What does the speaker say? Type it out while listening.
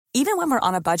Even when we're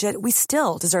on a budget, we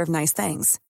still deserve nice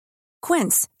things.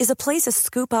 Quince is a place to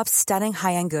scoop up stunning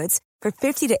high-end goods for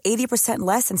 50 to 80%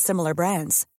 less than similar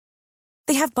brands.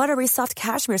 They have buttery soft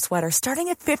cashmere sweaters starting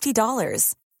at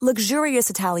 $50, luxurious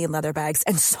Italian leather bags,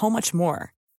 and so much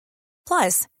more.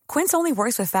 Plus, Quince only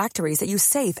works with factories that use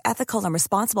safe, ethical, and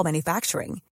responsible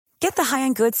manufacturing. Get the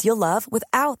high-end goods you'll love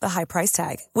without the high price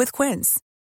tag with Quince.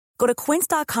 Go to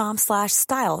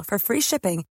quince.com/style for free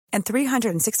shipping and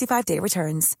 365-day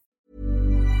returns.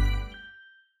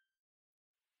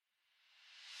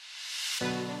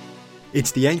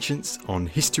 It's The Ancients on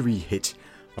History Hit.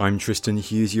 I'm Tristan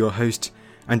Hughes, your host,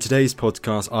 and today's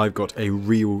podcast I've got a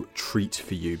real treat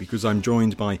for you because I'm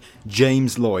joined by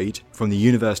James Lloyd from the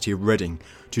University of Reading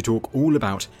to talk all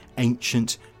about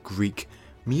ancient Greek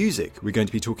music. We're going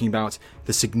to be talking about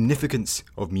the significance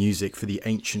of music for the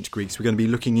ancient Greeks. We're going to be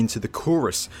looking into the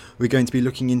chorus. We're going to be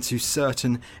looking into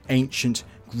certain ancient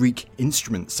Greek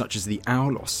instruments such as the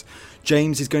aulos.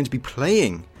 James is going to be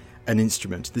playing an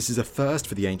instrument. This is a first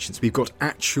for the ancients. We've got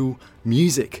actual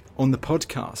music on the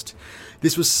podcast.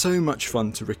 This was so much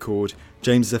fun to record.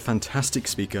 James is a fantastic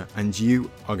speaker and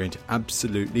you are going to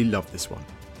absolutely love this one.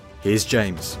 Here's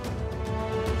James.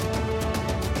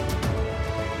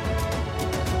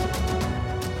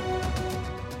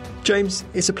 James,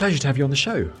 it's a pleasure to have you on the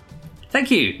show.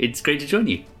 Thank you. It's great to join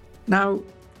you. Now,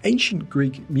 ancient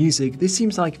Greek music, this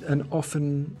seems like an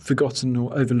often forgotten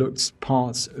or overlooked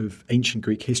part of ancient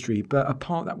Greek history, but a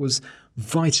part that was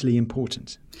vitally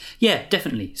important. Yeah,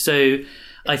 definitely. So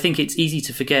I think it's easy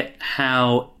to forget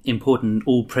how important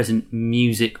all-present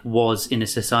music was in a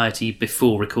society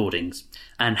before recordings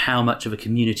and how much of a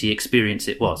community experience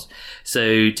it was.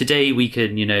 So today we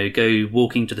can, go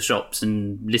walking to the shops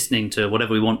and listening to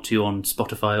whatever we want to on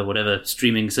Spotify or whatever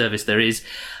streaming service there is.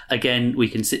 Again, we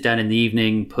can sit down in the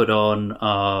evening, put on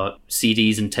our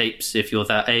CDs and tapes if you're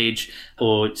that age,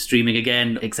 or streaming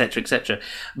again, etc., etc.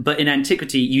 But in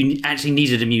antiquity, you actually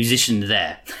needed a musician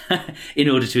there in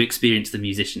order to experience the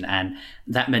musician. And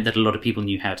that meant that a lot of people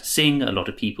knew how to sing, a lot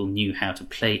of people knew how to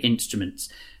play instruments.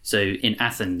 So in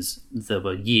Athens, there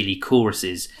were yearly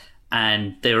choruses,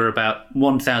 and there were about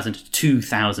 1,000 to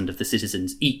 2,000 of the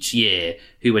citizens each year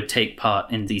who would take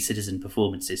part in these citizen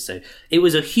performances. So it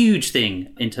was a huge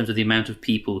thing in terms of the amount of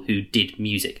people who did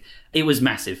music. It was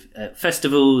massive. At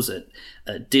festivals,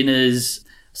 at dinners,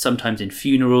 sometimes in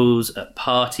funerals, at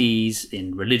parties,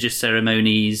 in religious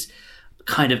ceremonies,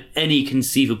 kind of any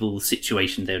conceivable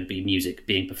situation there would be music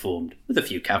being performed, with a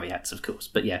few caveats, of course.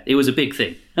 But yeah, it was a big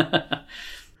thing.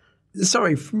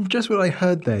 Sorry, from just what I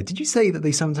heard there, did you say that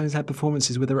they sometimes had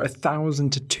performances where there were 1,000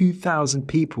 to 2,000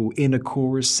 people in a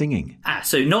chorus singing?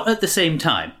 So not at the same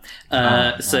time.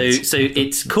 So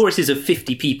it's choruses of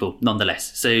 50 people,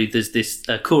 nonetheless. So there's this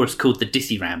chorus called the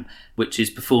Dithyramb, which is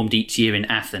performed each year in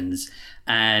Athens.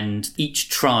 And each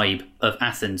tribe of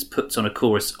Athens puts on a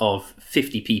chorus of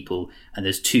 50 people, and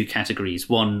there's two categories,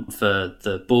 one for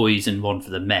the boys and one for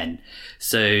the men.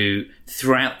 So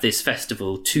throughout this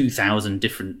festival, 2,000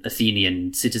 different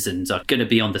Athenian citizens are going to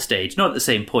be on the stage, not at the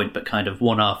same point, but kind of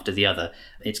one after the other.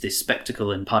 It's this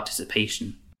spectacle and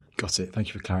participation. Got it. Thank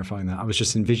you for clarifying that. I was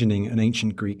just envisioning an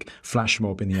ancient Greek flash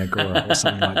mob in the Agora or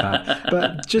something like that.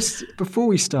 But just before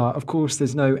we start, of course,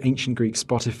 there's no ancient Greek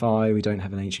Spotify. We don't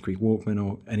have an ancient Greek Walkman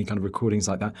or any kind of recordings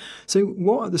like that. So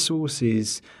what are the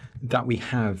sources that we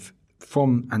have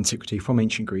from antiquity, from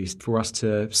ancient Greece, for us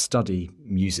to study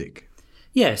music?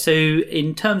 Yeah, so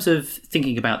in terms of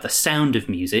thinking about the sound of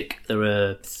music, there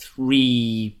are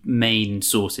three main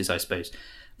sources, I suppose.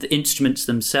 The instruments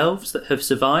themselves that have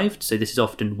survived. So this is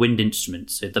often wind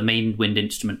instruments. So the main wind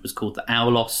instrument was called the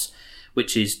aulos,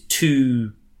 which is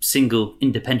two single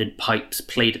independent pipes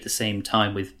played at the same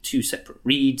time with two separate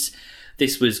reeds.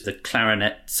 This was the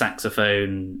clarinet,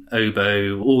 saxophone,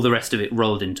 oboe, all the rest of it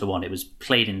rolled into one. It was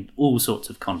played in all sorts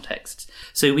of contexts.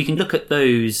 So we can look at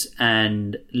those,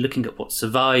 and looking at what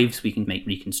survives, we can make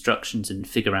reconstructions and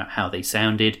figure out how they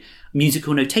sounded.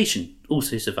 Musical notation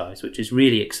also survives, which is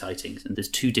really exciting. And there's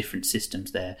two different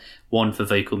systems there, one for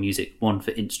vocal music, one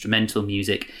for instrumental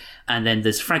music. And then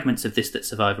there's fragments of this that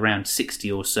survive, around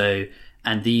 60 or so,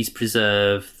 and these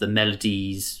preserve the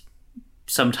melodies,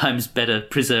 sometimes better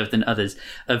preserved than others,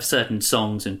 of certain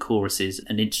songs and choruses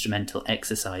and instrumental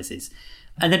exercises.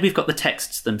 And then we've got the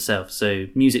texts themselves. So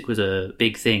music was a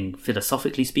big thing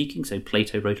philosophically speaking. So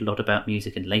Plato wrote a lot about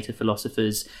music, and later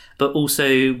philosophers. But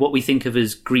also what we think of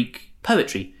as Greek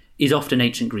poetry is often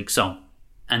ancient Greek song.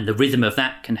 And the rhythm of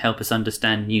that can help us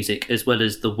understand music, as well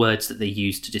as the words that they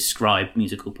use to describe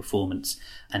musical performance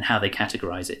and how they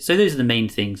categorize it. So those are the main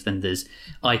things. Then there's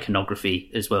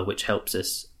iconography as well, which helps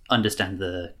us understand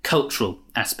the cultural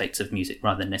aspects of music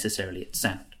rather than necessarily its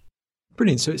sound.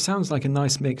 Brilliant. So it sounds like a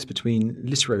nice mix between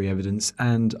literary evidence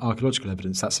and archaeological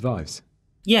evidence that survives.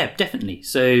 Yeah, definitely.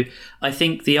 So I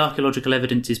think the archaeological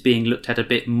evidence is being looked at a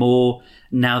bit more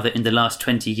now that in the last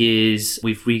 20 years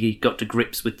we've really got to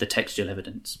grips with the textual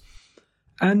evidence.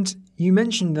 And you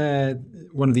mentioned there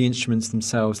one of the instruments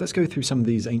themselves. Let's go through some of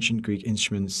these ancient Greek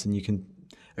instruments and you can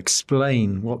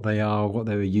explain what they are, what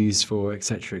they were used for,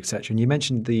 etc., etc. And you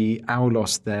mentioned the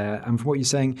aulos there. And from what you're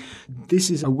saying, this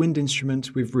is a wind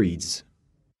instrument with reeds.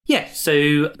 Yeah,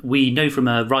 so we know from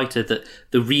a writer that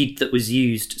the reed that was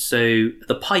used, so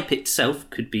the pipe itself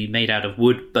could be made out of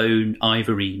wood, bone,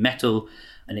 ivory, metal,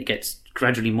 and it gets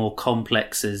gradually more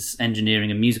complex as engineering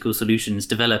and musical solutions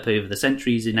develop over the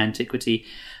centuries in antiquity.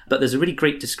 But there's a really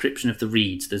great description of the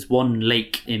reeds. There's one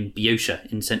lake in Boeotia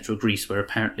in central Greece where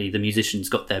apparently the musicians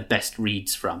got their best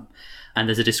reeds from. And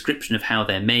there's a description of how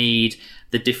they're made,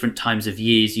 the different times of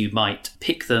years you might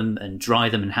pick them and dry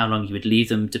them and how long you would leave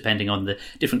them depending on the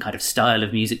different kind of style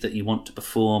of music that you want to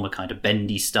perform, a kind of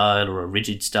bendy style or a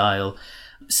rigid style.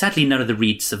 Sadly, none of the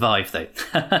reeds survive, though.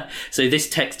 So this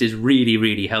text is really,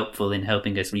 really helpful in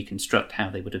helping us reconstruct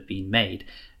how they would have been made.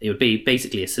 It would be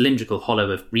basically a cylindrical hollow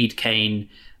of reed cane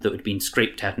that would have been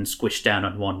scraped out and squished down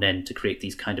on one end to create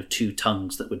these kind of two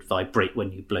tongues that would vibrate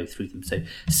when you blow through them. So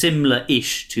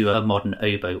similar-ish to a modern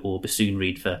oboe or bassoon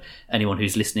reed for anyone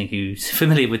who's listening who's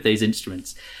familiar with those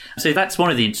instruments. So that's one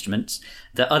of the instruments.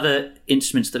 The other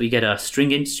instruments that we get are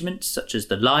string instruments, such as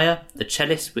the lyre, the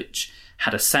cellist, which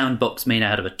had a sound box made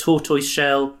out of a tortoise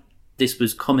shell. This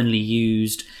was commonly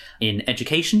used in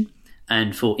education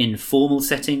and for informal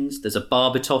settings. There's a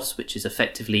barbitos, which is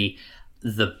effectively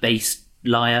the bass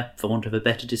lyre, for want of a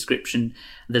better description.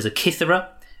 There's a kithara,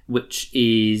 which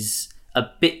is a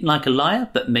bit like a lyre,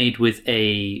 but made with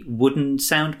a wooden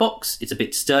sound box. It's a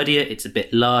bit sturdier, it's a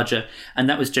bit larger, and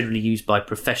that was generally used by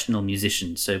professional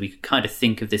musicians. So we could kind of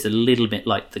think of this a little bit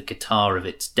like the guitar of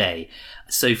its day.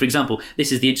 So, for example,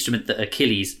 this is the instrument that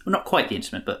Achilles, well, not quite the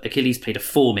instrument, but Achilles played a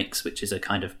formix, which is a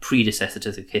kind of predecessor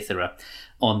to the kithara,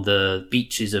 on the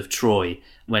beaches of Troy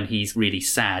when he's really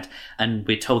sad. And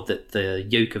we're told that the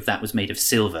yoke of that was made of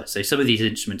silver. So some of these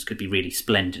instruments could be really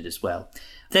splendid as well.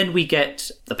 Then we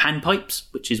get the panpipes,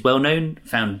 which is well known,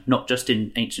 found not just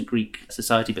in ancient Greek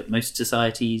society, but most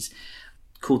societies,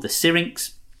 called the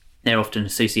syrinx. They're often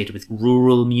associated with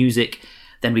rural music.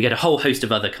 Then we get a whole host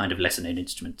of other kind of lesser known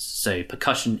instruments. So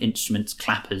percussion instruments,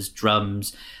 clappers,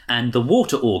 drums, and the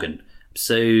water organ.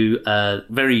 So a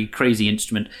very crazy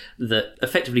instrument that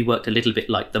effectively worked a little bit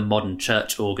like the modern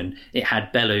church organ. It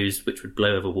had bellows which would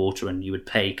blow over water and you would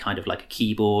play kind of like a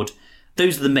keyboard.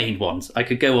 Those are the main ones. I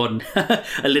could go on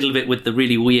a little bit with the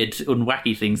really weird and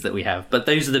wacky things that we have, but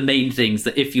those are the main things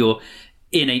that if you're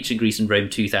in ancient Greece and Rome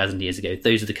 2,000 years ago,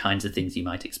 those are the kinds of things you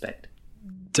might expect.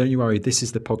 Don't you worry, this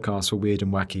is the podcast for weird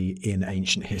and wacky in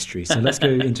ancient history. So let's go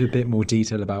into a bit more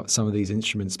detail about some of these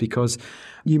instruments, because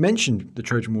you mentioned the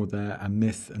Trojan War there and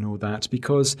myth and all that,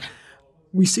 because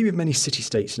we see with many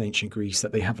city-states in ancient Greece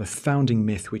that they have a founding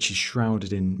myth which is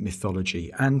shrouded in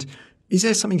mythology. And is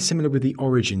there something similar with the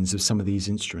origins of some of these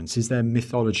instruments? Is there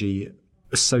mythology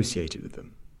associated with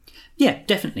them? Yeah,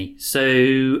 definitely.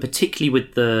 So particularly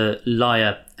with the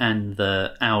lyre and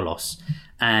the aulos.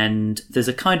 And there's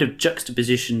a kind of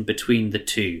juxtaposition between the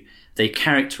two. They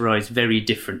characterize very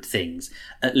different things,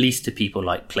 at least to people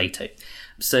like Plato.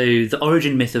 So the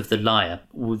origin myth of the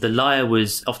lyre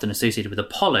was often associated with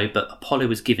Apollo, but Apollo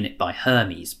was given it by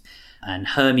Hermes. And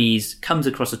Hermes comes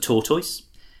across a tortoise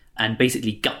and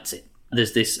basically guts it.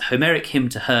 There's this Homeric hymn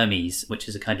to Hermes, which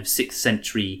is a kind of 6th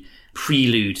century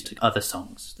prelude to other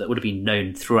songs that would have been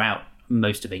known throughout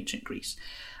most of ancient Greece.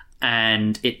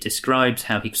 And it describes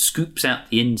how he scoops out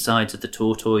the insides of the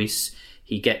tortoise.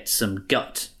 He gets some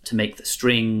gut to make the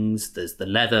strings. There's the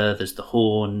leather, there's the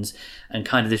horns, and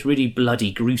kind of this really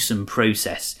bloody, gruesome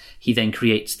process. He then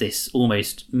creates this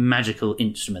almost magical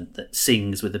instrument that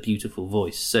sings with a beautiful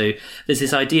voice. So there's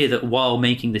this idea that while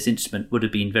making this instrument would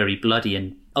have been very bloody,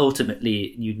 and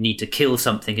ultimately you'd need to kill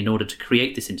something in order to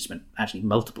create this instrument, actually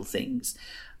multiple things,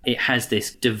 it has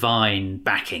this divine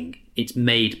backing. It's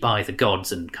made by the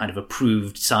gods and kind of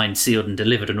approved, signed, sealed and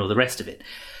delivered and all the rest of it.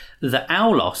 The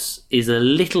aulos is a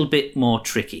little bit more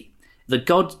tricky. The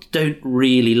gods don't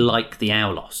really like the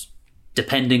aulos,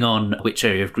 depending on which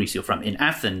area of Greece you're from. In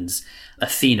Athens,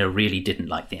 Athena really didn't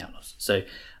like the aulos. So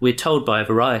we're told by a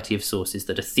variety of sources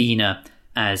that Athena,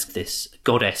 as this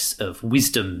goddess of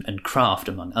wisdom and craft,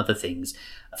 among other things,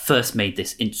 first made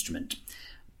this instrument.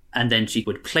 And then she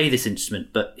would play this instrument,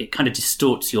 but it kind of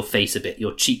distorts your face a bit.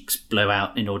 Your cheeks blow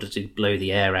out in order to blow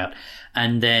the air out.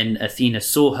 And then Athena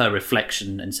saw her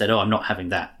reflection and said, "Oh, I'm not having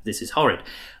that. This is horrid."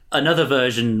 Another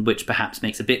version, which perhaps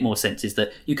makes a bit more sense, is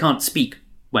that you can't speak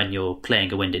when you're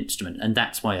playing a wind instrument. And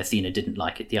that's why Athena didn't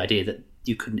like it, the idea that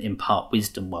you couldn't impart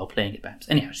wisdom while playing it, perhaps.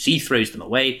 Anyhow, she throws them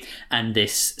away, and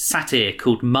this satyr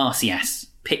called Marsyas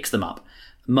picks them up.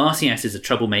 Marsyas is a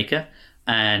troublemaker,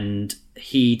 and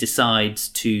he decides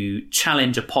to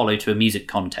challenge Apollo to a music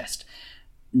contest.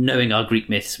 Knowing our Greek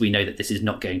myths, we know that this is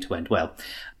not going to end well.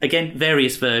 Again,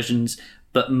 various versions,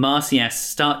 but Marsyas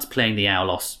starts playing the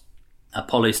aulos,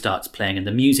 Apollo starts playing, and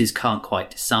the muses can't quite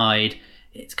decide.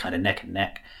 It's kind of neck and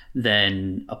neck.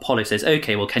 Then Apollo says,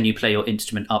 "Okay, well, can you play your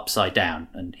instrument upside down?"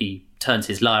 And he turns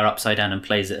his lyre upside down and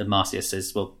plays it, and Marsyas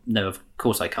says, "Well, no, of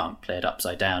course I can't play it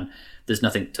upside down. There's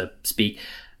nothing to speak."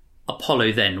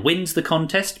 Apollo then wins the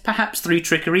contest, perhaps through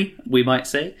trickery, we might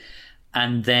say,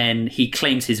 and then he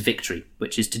claims his victory,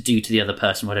 which is to do to the other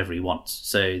person whatever he wants.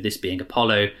 So this being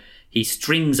Apollo, he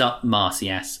strings up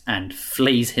Marsyas and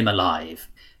flays him alive.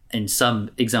 In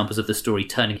some examples of the story,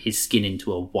 turning his skin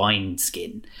into a wine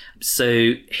skin.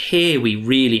 So here we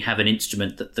really have an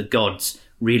instrument that the gods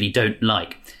really don't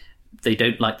like. They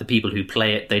don't like the people who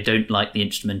play it. They don't like the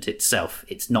instrument itself.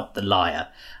 It's not the lyre.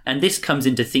 And this comes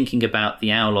into thinking about the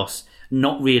aulos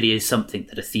not really as something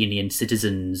that Athenian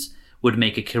citizens would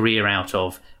make a career out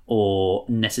of or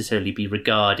necessarily be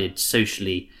regarded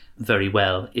socially very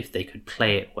well if they could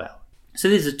play it well. So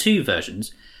these are two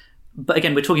versions. But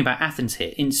again, we're talking about Athens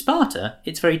here. In Sparta,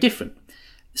 it's very different.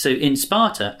 So in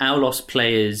Sparta, aulos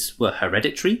players were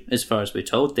hereditary, as far as we're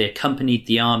told. They accompanied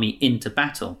the army into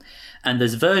battle. And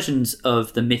there's versions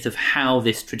of the myth of how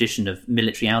this tradition of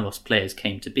military aulos players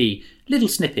came to be, little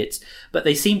snippets, but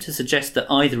they seem to suggest that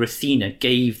either Athena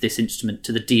gave this instrument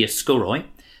to the Dioscoroi,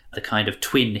 the kind of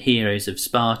twin heroes of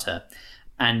Sparta,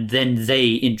 and then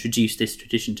they introduced this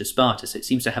tradition to Sparta. So it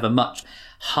seems to have a much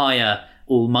higher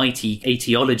almighty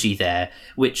etiology there,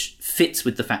 which fits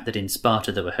with the fact that in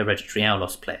Sparta there were hereditary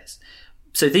aulos players.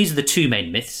 So these are the two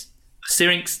main myths.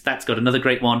 Syrinx, that's got another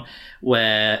great one,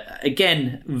 where,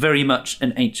 again, very much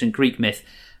an ancient Greek myth.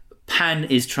 Pan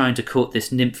is trying to court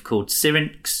this nymph called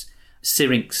Syrinx.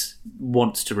 Syrinx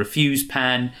wants to refuse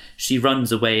Pan. She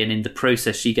runs away, and in the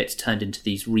process she gets turned into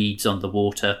these reeds on the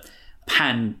water.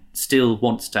 Pan still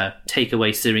wants to take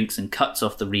away Syrinx and cuts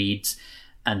off the reeds,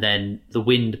 and then the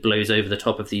wind blows over the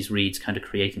top of these reeds, kind of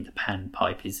creating the Pan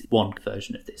pipe, is one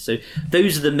version of this. So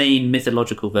those are the main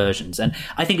mythological versions. And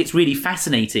I think it's really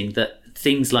fascinating that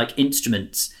things like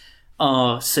instruments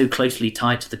are so closely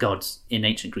tied to the gods in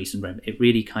ancient Greece and Rome. It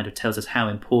really kind of tells us how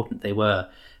important they were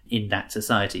in that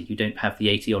society. You don't have the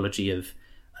etiology of,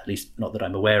 at least not that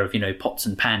I'm aware of, pots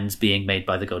and pans being made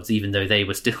by the gods, even though they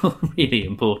were still really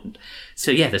important.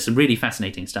 So yeah, there's some really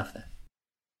fascinating stuff there.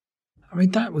 I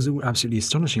mean, that was all absolutely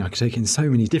astonishing. I could take in so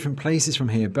many different places from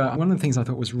here. But one of the things I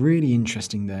thought was really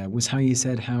interesting there was how you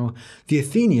said how the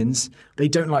Athenians, they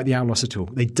don't like the aulos at all.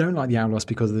 They don't like the aulos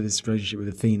because of this relationship with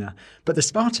Athena. But the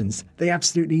Spartans, they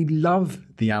absolutely love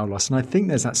the aulos. And I think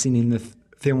there's that scene in the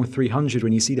film 300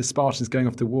 when you see the Spartans going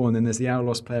off to war and then there's the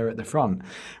aulos player at the front,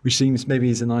 which seems maybe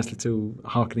is a nice little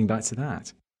harkening back to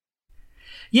that.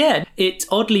 Yeah, it's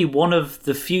oddly one of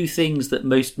the few things that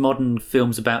most modern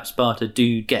films about Sparta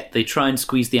do get. They try and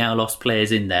squeeze the aulos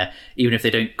players in there, even if they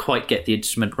don't quite get the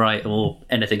instrument right or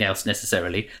anything else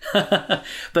necessarily.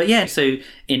 But yeah, so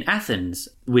in Athens,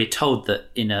 we're told that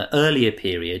in an earlier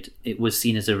period, it was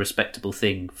seen as a respectable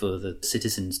thing for the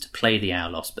citizens to play the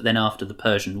aulos. But then after the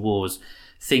Persian Wars,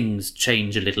 things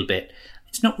change a little bit.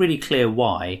 It's not really clear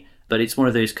why, but it's one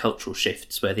of those cultural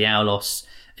shifts where the aulos,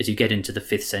 as you get into the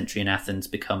 5th century in Athens,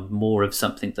 become more of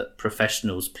something that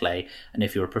professionals play. And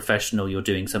if you're a professional, you're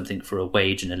doing something for a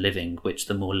wage and a living, which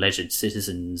the more leisured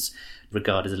citizens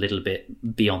regard as a little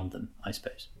bit beyond them, I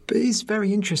suppose. But it's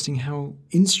very interesting how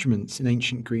instruments in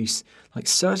ancient Greece, like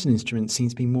certain instruments, seem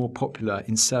to be more popular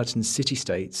in certain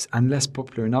city-states and less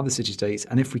popular in other city-states.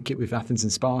 And if we keep with Athens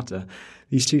and Sparta,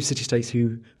 these two city-states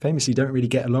who famously don't really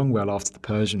get along well after the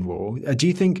Persian War, do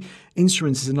you think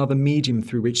instruments is another medium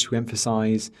through which to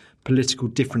emphasise political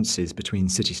differences between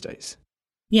city-states?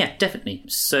 Yeah, definitely.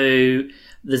 So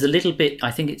there's a little bit,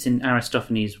 I think it's in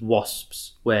Aristophanes'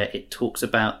 Wasps, where it talks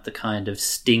about the kind of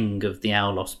sting of the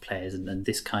aulos players and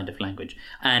this kind of language.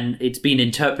 And it's been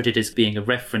interpreted as being a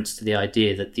reference to the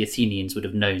idea that the Athenians would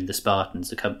have known the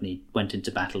Spartans went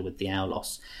into battle with the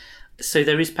aulos. So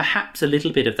there is perhaps a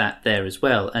little bit of that there as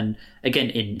well. And again,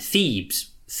 in Thebes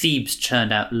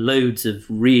churned out loads of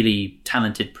really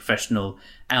talented professional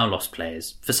aulos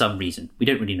players for some reason. We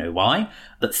don't really know why,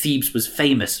 but Thebes was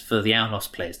famous for the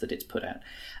aulos players that it's put out.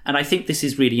 And I think this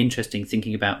is really interesting,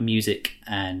 thinking about music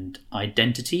and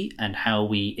identity and how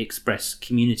we express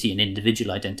community and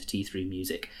individual identity through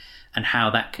music, and how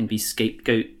that can be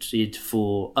scapegoated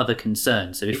for other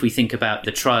concerns. So if we think about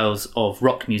the trials of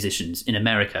rock musicians in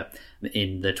America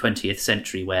in the 20th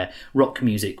century, where rock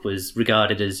music was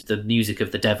regarded as the music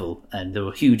of the devil, and there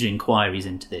were huge inquiries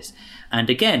into this. And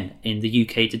again, in the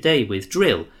UK today with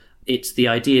drill, it's the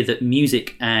idea that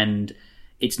music, and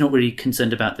it's not really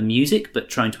concerned about the music, but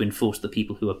trying to enforce the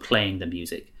people who are playing the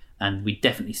music. And we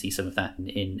definitely see some of that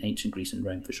in ancient Greece and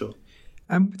Rome for sure.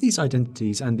 And with these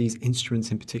identities and these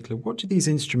instruments in particular, what do these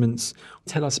instruments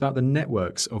tell us about the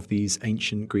networks of these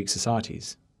ancient Greek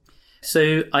societies?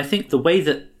 So I think the way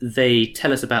that they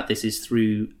tell us about this is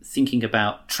through thinking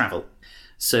about travel.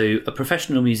 So a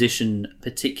professional musician,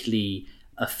 particularly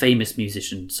a famous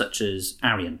musician such as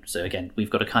Arion. So again, we've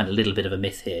got a kind of little bit of a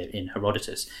myth here in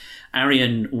Herodotus.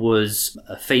 Arion was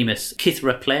a famous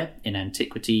kithra player in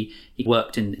antiquity. He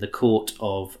worked in the court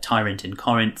of Tyrant in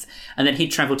Corinth, and then he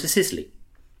travelled to Sicily.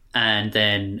 And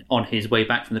then on his way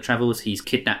back from the travels, he's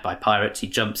kidnapped by pirates. He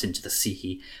jumps into the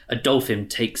sea. A dolphin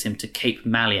takes him to Cape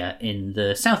Malea in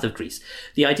the south of Greece.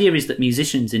 The idea is that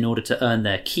musicians, in order to earn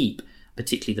their keep,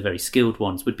 particularly the very skilled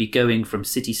ones, would be going from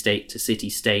city-state to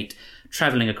city-state,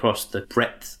 travelling across the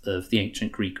breadth of the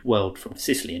ancient Greek world from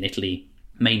Sicily and Italy,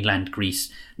 mainland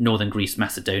Greece, northern Greece,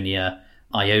 Macedonia,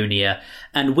 Ionia.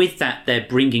 And with that, they're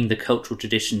bringing the cultural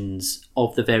traditions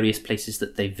of the various places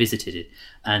that they visited,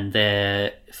 and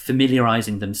they're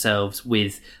familiarising themselves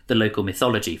with the local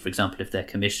mythology. For example, if they're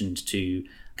commissioned to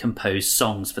compose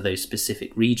songs for those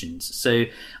specific regions. So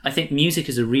I think music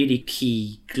is a really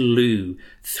key glue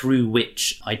through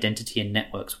which identity and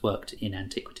networks worked in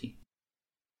antiquity.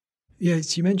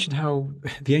 Yes, you mentioned how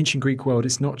the ancient Greek world,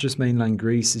 it's not just mainland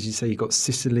Greece. As you say, you've got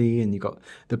Sicily and you've got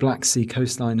the Black Sea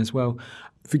coastline as well.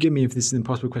 Forgive me if this is an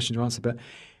impossible question to answer, but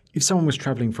if someone was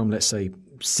travelling from, let's say,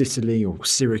 Sicily or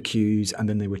Syracuse, and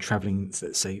then they were travelling,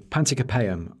 let's say,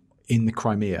 Pantikapaeum in the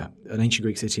Crimea, an ancient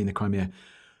Greek city in the Crimea,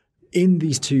 in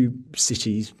these two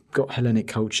cities, got Hellenic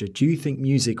culture, do you think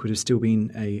music would have still been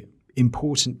an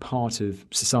important part of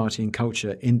society and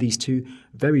culture in these two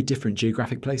very different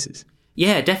geographic places?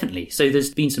 Yeah, definitely. So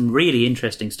there's been some really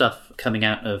interesting stuff coming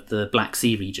out of the Black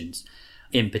Sea regions,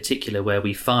 in particular, where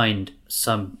we find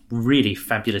some really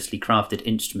fabulously crafted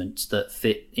instruments that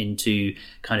fit into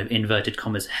kind of inverted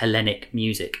commas Hellenic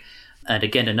music. And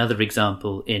again, another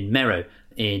example in Meroe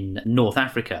in North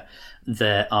Africa,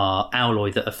 there are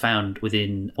auloi that are found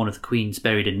within one of the queens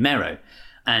buried in Meroe,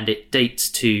 and it dates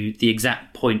to the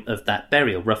exact point of that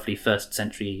burial, roughly 1st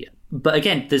century. But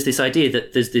again, there's this idea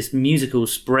that there's this musical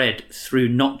spread through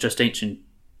not just ancient,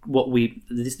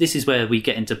 this is where we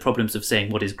get into problems of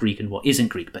saying what is Greek and what isn't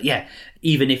Greek. But yeah,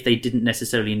 even if they didn't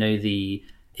necessarily know the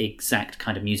exact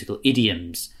kind of musical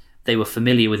idioms, they were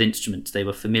familiar with instruments, they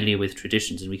were familiar with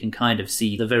traditions, and we can kind of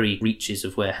see the very reaches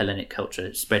of where Hellenic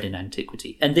culture spread in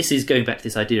antiquity. And this is going back to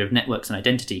this idea of networks and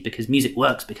identity, because music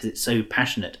works because it's so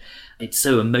passionate, it's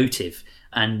so emotive,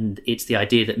 and it's the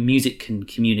idea that music can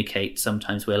communicate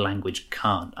sometimes where language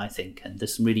can't, I think, and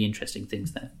there's some really interesting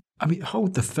things there. I mean,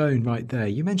 hold the phone right there.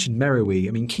 You mentioned Meroe.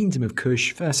 I mean, Kingdom of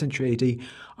Kush, 1st century AD.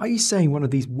 Are you saying one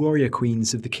of these warrior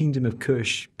queens of the Kingdom of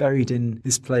Kush, buried in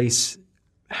this place,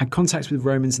 had contacts with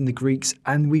Romans and the Greeks,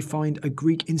 and we find a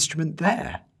Greek instrument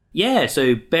there? Yeah,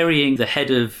 so burying the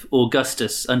head of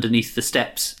Augustus underneath the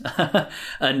steps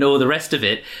and all the rest of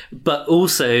it. But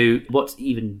also, what's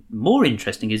even more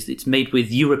interesting is it's made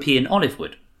with European olive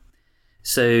wood.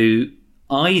 So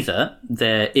either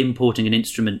they're importing an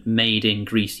instrument made in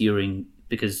Greece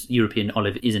because European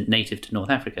olive isn't native to North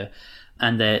Africa,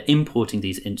 and they're importing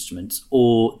these instruments,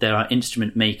 or there are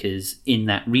instrument makers in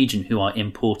that region who are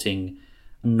importing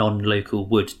non-local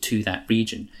wood to that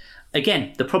region.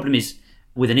 Again, the problem is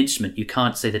with an instrument, you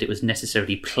can't say that it was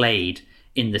necessarily played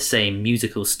in the same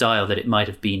musical style that it might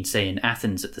have been, say, in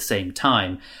Athens at the same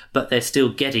time, but they're still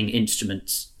getting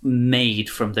instruments made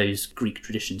from those Greek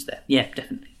traditions there. Yeah,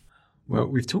 definitely. Well,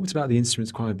 we've talked about the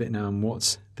instruments quite a bit now and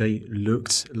what they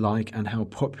looked like and how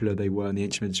popular they were in the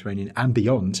ancient Mediterranean and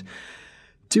beyond.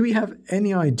 Do we have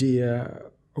any idea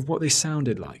of what they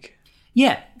sounded like?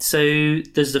 Yeah, so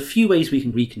there's a few ways we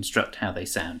can reconstruct how they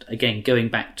sound. Again, going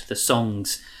back to the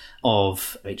songs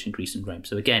of ancient Greece and Rome.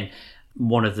 So again,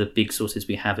 one of the big sources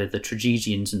we have are the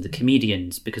tragedians and the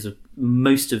comedians, because of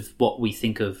most of what we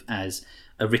think of as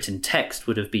a written text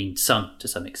would have been sung to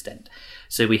some extent.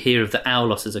 So we hear of the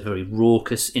aulos as a very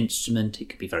raucous instrument. It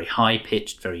could be very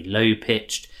high-pitched, very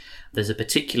low-pitched. There's a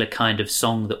particular kind of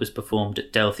song that was performed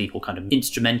at Delphi, or kind of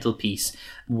instrumental piece,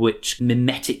 which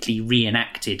mimetically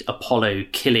reenacted Apollo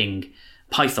killing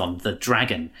Python, the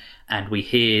dragon. And we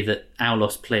hear that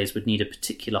Aulos players would need a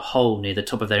particular hole near the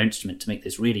top of their instrument to make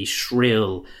this really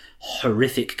shrill,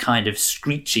 horrific kind of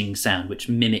screeching sound, which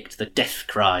mimicked the death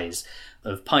cries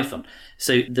of Python.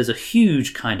 So there's a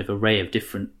huge kind of array of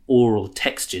different oral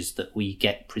textures that we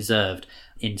get preserved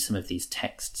in some of these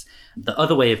texts. The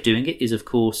other way of doing it is, of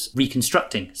course,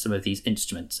 reconstructing some of these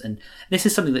instruments. And this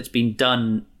is something that's been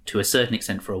done to a certain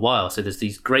extent for a while. So there's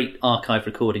these great archive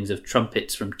recordings of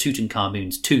trumpets from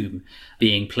Tutankhamun's tomb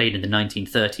being played in the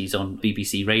 1930s on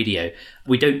BBC Radio.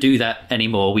 We don't do that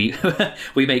anymore. We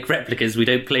make replicas. We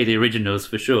don't play the originals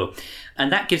for sure.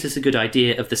 And that gives us a good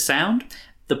idea of the sound.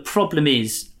 The problem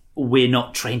is we're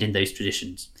not trained in those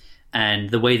traditions. And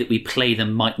the way that we play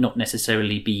them might not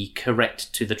necessarily be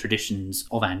correct to the traditions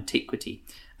of antiquity.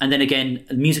 And then again,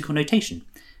 musical notation.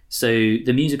 So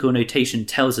the musical notation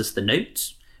tells us the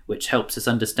notes, which helps us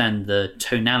understand the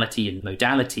tonality and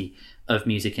modality of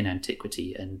music in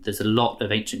antiquity. And there's a lot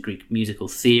of ancient Greek musical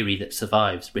theory that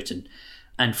survives written.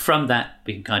 And from that,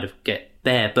 we can kind of get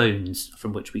bare bones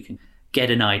from which we can get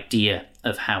an idea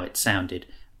of how it sounded.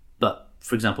 But,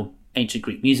 for example, ancient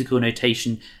Greek musical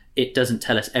notation, it doesn't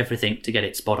tell us everything to get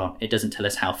it spot on. It doesn't tell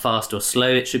us how fast or slow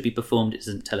it should be performed. It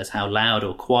doesn't tell us how loud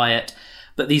or quiet.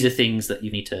 But these are things that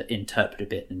you need to interpret a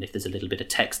bit. And if there's a little bit of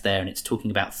text there and it's talking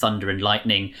about thunder and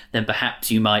lightning, then perhaps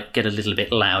you might get a little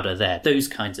bit louder there. Those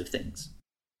kinds of things.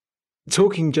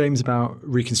 Talking, James, about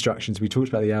reconstructions, we talked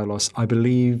about the Aulos. I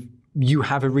believe you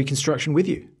have a reconstruction with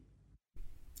you.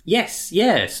 Yes,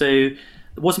 yeah. So it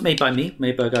wasn't made by me,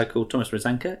 made by a guy called Thomas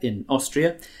Rosanka in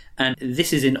Austria. And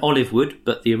this is in olive wood,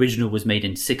 but the original was made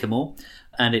in sycamore.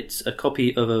 And it's a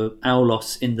copy of a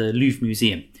Aulos in the Louvre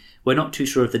Museum. We're not too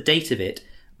sure of the date of it,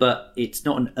 but it's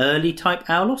not an early type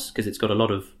Aulos because it's got a lot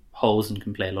of holes and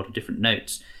can play a lot of different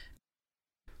notes.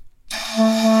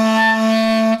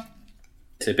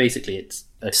 So basically it's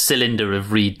a cylinder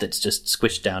of reed that's just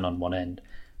squished down on one end.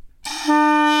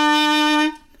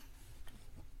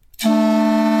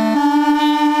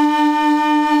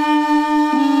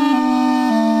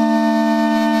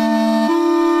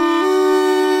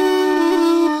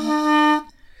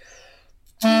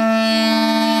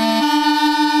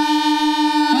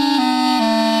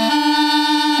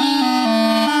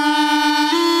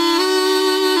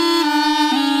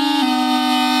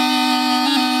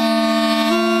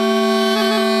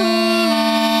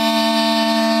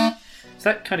 So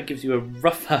that kind of gives you a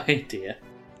rough idea.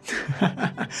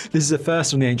 This is a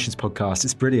first on the Ancients podcast.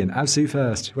 It's brilliant. Absolute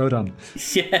first. Well done.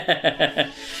 Yeah.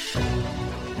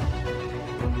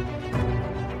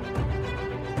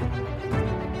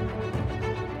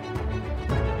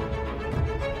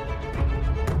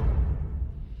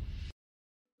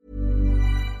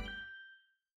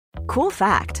 Cool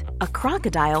fact, a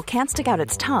crocodile can't stick out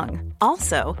its tongue.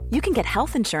 Also, you can get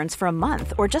health insurance for a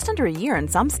month or just under a year in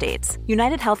some states.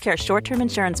 United Healthcare short-term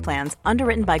insurance plans,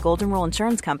 underwritten by Golden Rule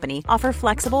Insurance Company, offer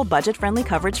flexible, budget-friendly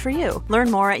coverage for you. Learn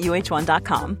more at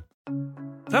uh1.com.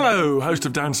 Hello, host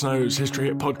of Dan Snow's History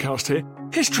Hit podcast here.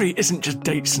 History isn't just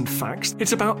dates and facts,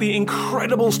 it's about the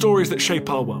incredible stories that shape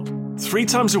our world. 3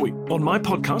 times a week on my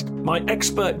podcast, my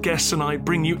expert guests and I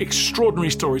bring you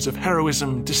extraordinary stories of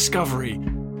heroism, discovery,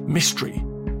 mystery,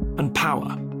 and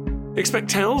power. Expect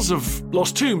tales of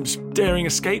lost tombs, daring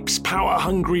escapes,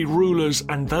 power-hungry rulers,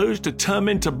 and those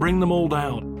determined to bring them all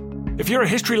down. If you're a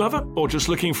history lover or just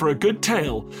looking for a good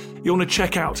tale, you'll want to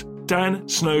check out Dan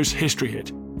Snow's History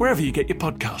Hit, wherever you get your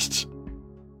podcasts.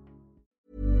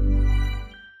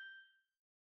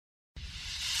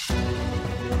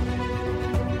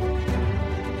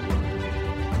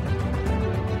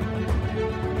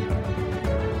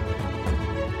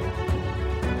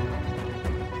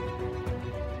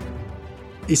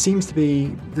 It seems to be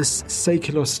the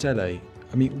Seikilos Stele.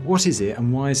 I mean, what is it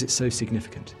and why is it so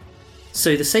significant?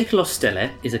 So the Seikilos Stele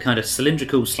is a kind of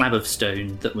cylindrical slab of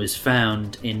stone that was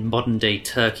found in modern-day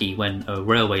Turkey when a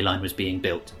railway line was being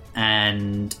built.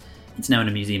 And it's now in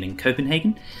a museum in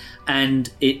Copenhagen.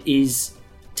 And it is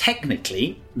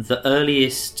technically the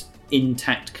earliest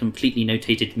intact, completely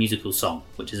notated musical song,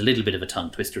 which is a little bit of a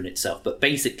tongue twister in itself. But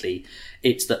basically,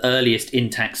 it's the earliest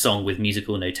intact song with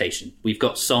musical notation. We've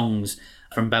got songs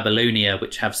from Babylonia,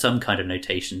 which have some kind of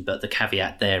notation, but the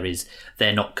caveat there is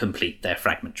they're not complete, they're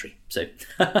fragmentary. So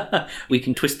we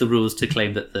can twist the rules to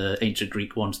claim that the ancient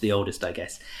Greek one's the oldest, I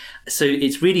guess. So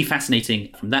it's really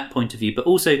fascinating from that point of view, but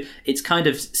also it's kind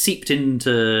of seeped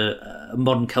into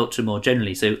modern culture more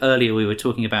generally. So earlier we were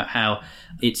talking about how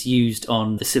it's used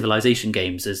on the Civilization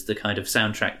games as the kind of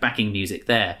soundtrack backing music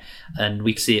there, and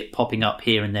we see it popping up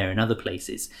here and there in other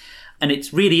places. And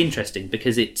it's really interesting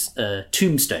because it's a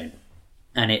tombstone,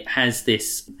 and it has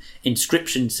this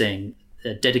inscription saying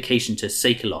dedication to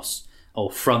Seikilos, or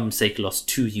from Seikilos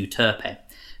to Euterpe.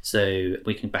 So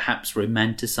we can perhaps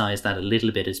romanticize that a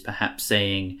little bit as perhaps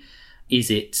saying,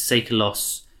 is it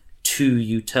Seikilos to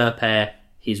Euterpe,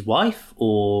 his wife,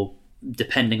 or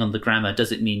depending on the grammar,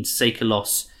 does it mean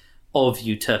Seikilos of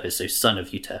Euterpes, so son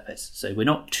of Euterpes? So we're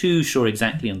not too sure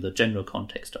exactly on the general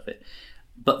context of it.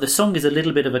 But the song is a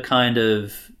little bit of a kind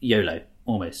of YOLO,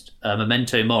 almost, a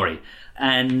memento mori.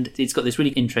 And it's got this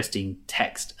really interesting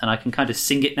text, and I can kind of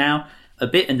sing it now a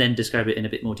bit and then describe it in a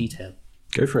bit more detail.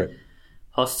 Go for it.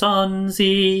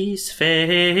 Hosonsis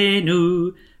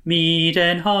fenu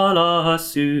miden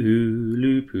halasu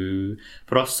lupu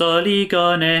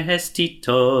prosoligones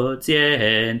tito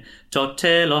zien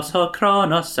totelos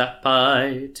hokronos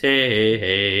apai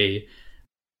te.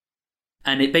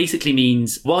 And it basically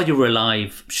means, while you're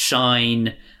alive,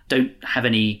 shine, don't have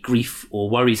any grief or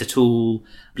worries at all.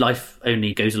 Life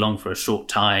only goes along for a short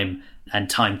time, and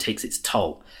time takes its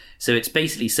toll. So it's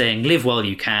basically saying, live while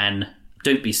you can,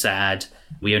 don't be sad,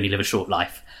 we only live a short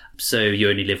life, so you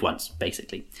only live once,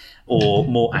 basically. Or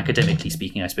more academically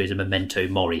speaking, I suppose, a memento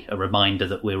mori, a reminder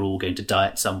that we're all going to die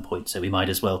at some point, so we might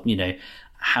as well,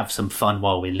 have some fun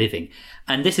while we're living.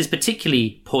 And this is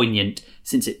particularly poignant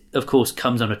since it, of course,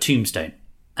 comes on a tombstone.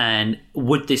 And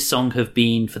would this song have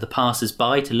been for the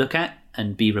passers-by to look at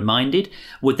and be reminded?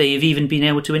 Would they have even been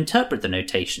able to interpret the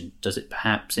notation? Does it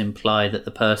perhaps imply that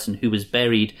the person who was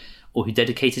buried or who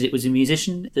dedicated it was a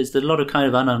musician? There's a lot of kind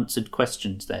of unanswered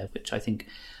questions there, which I think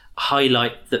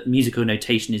highlight that musical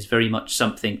notation is very much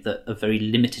something that a very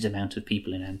limited amount of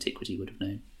people in antiquity would have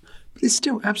known. But it's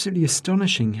still absolutely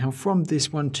astonishing how from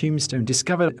this one tombstone,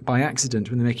 discovered by accident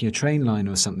when they're making a train line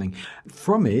or something,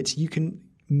 from it you can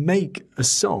make a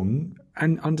song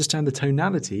and understand the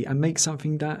tonality and make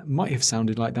something that might have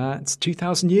sounded like that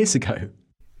 2,000 years ago.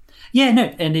 Yeah,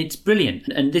 no, and it's brilliant.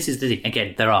 And this is the thing.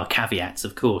 Again, there are caveats,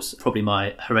 of course, probably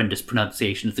my horrendous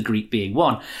pronunciation of the Greek being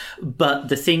one. But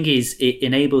the thing is, it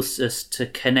enables us to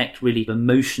connect really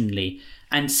emotionally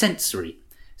and sensory.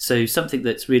 So something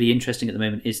that's really interesting at the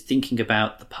moment is thinking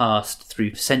about the past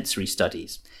through sensory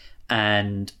studies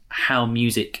and how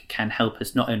music can help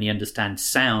us not only understand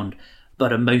sound,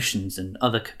 but emotions and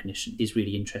other cognition is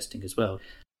really interesting as well.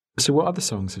 So what other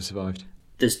songs have survived?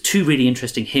 There's two really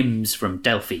interesting hymns from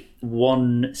Delphi,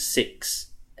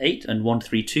 168 and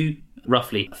 132,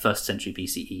 roughly 1st century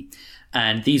BCE.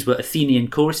 And these were Athenian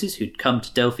choruses who'd come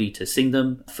to Delphi to sing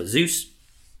them for Zeus,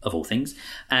 of all things.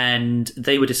 And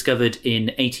they were discovered in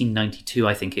 1892,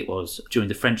 I think it was, during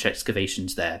the French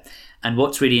excavations there. And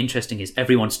what's really interesting is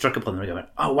everyone struck upon them and went,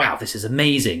 oh, wow, this is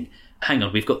amazing. Hang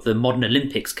on, we've got the modern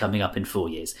Olympics coming up in 4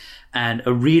 years. And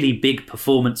a really big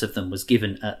performance of them was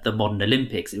given at the modern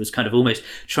Olympics. It was kind of almost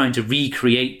trying to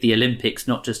recreate the Olympics,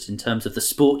 not just in terms of the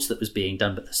sports that was being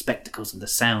done, but the spectacles and the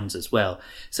sounds as well.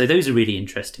 So those are really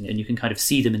interesting, and you can kind of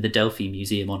see them in the Delphi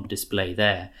Museum on display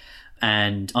there.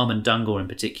 And Armand Dungor in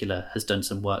particular has done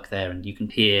some work there, and you can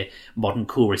hear modern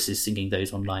choruses singing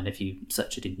those online if you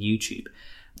search it in YouTube.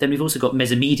 Then we've also got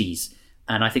Mesomedes,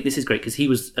 and I think this is great because he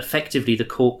was effectively the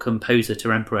court composer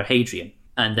to Emperor Hadrian.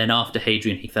 And then after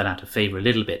Hadrian, he fell out of favour a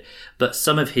little bit. But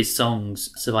some of his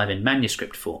songs survive in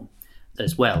manuscript form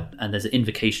as well. And there's an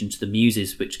invocation to the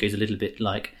Muses, which goes a little bit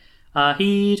like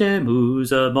Ahide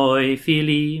musa moi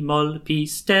fili mol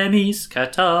pistemis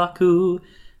kataku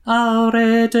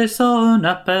aure de son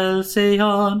apel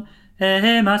seon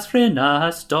emas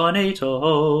frenas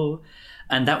donato.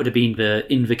 And that would have been the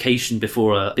invocation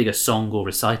before a bigger song or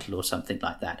recital or something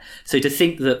like that. So to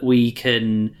think that we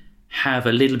can have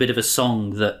a little bit of a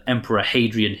song that Emperor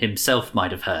Hadrian himself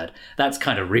might have heard, that's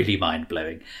kind of really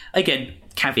mind-blowing. Again,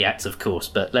 caveats, of course,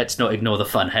 but let's not ignore the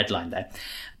fun headline there.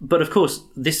 But of course,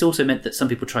 this also meant that some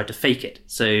people tried to fake it.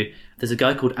 So there's a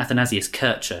guy called Athanasius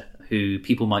Kircher, who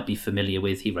people might be familiar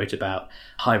with. He wrote about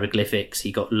hieroglyphics.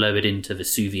 He got lowered into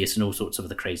Vesuvius and all sorts of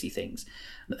other crazy things.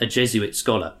 A Jesuit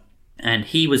scholar. And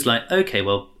he was like, okay,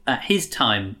 well, at his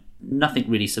time, nothing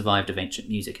really survived of ancient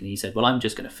music. And he said, well, I'm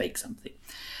just going to fake something.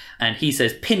 And he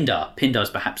says Pindar. Pindar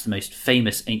is perhaps the most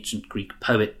famous ancient Greek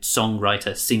poet,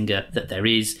 songwriter, singer that there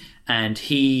is. And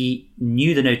he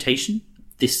knew the notation.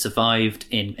 this survived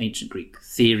in ancient Greek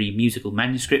theory musical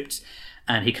manuscripts,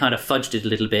 and he kind of fudged it a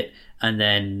little bit, and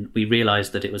then we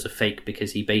realised that it was a fake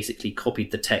because he basically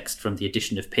copied the text from the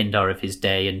edition of Pindar of his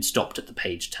day and stopped at the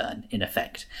page turn, in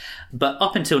effect. But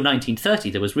up until 1930,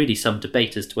 there was really some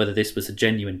debate as to whether this was a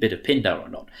genuine bit of Pindar or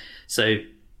not. So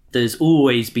there's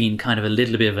always been kind of a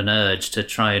little bit of an urge to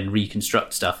try and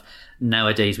reconstruct stuff.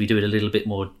 Nowadays, we do it a little bit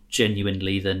more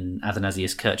genuinely than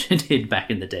Athanasius Kircher did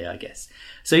back in the day, I guess.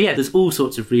 So yeah, there's all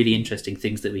sorts of really interesting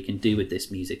things that we can do with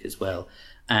this music as well,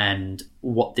 and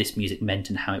what this music meant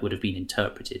and how it would have been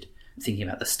interpreted, thinking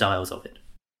about the styles of it.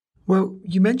 Well,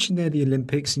 you mentioned there the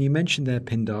Olympics and you mentioned there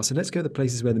Pindar, so let's go to the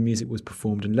places where the music was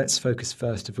performed, and let's focus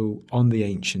first of all on the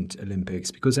ancient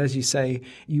Olympics, because as you say,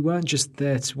 you weren't just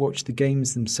there to watch the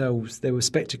games themselves, there were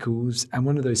spectacles, and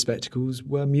one of those spectacles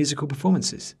were musical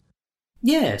performances.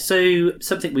 Yeah, so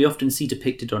something we often see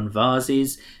depicted on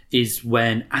vases is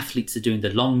when athletes are doing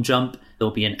the long jump,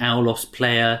 there'll be an aulos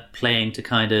player playing to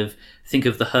kind of think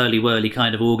of the hurly-whirly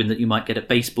kind of organ that you might get at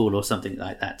baseball or something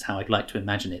like that. That's how I'd like to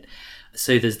imagine it.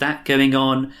 So there's that going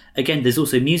on. Again, there's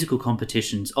also musical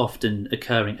competitions often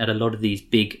occurring at a lot of these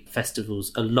big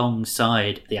festivals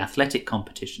alongside the athletic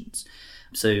competitions.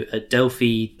 So at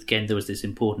Delphi, again, there was this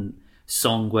important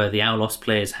song where the aulos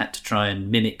players had to try and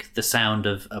mimic the sound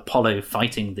of Apollo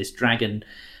fighting this dragon,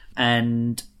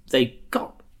 and they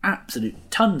got absolute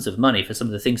tons of money for some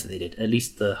of the things that they did, at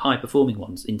least the high performing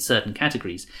ones in certain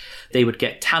categories. They would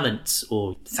get talents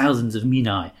or thousands of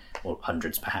minae, or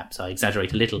hundreds perhaps, I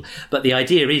exaggerate a little, but the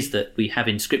idea is that we have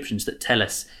inscriptions that tell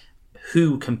us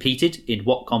who competed in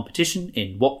what competition,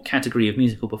 in what category of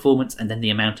musical performance, and then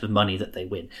the amount of money that they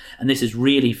win. And this is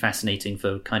really fascinating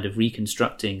for kind of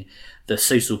reconstructing the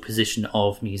social position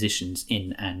of musicians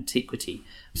in antiquity.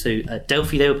 So at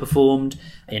Delphi they were performed.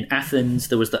 In Athens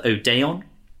there was the Odeon,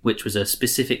 which was a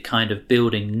specific kind of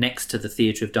building next to the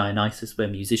Theatre of Dionysus where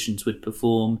musicians would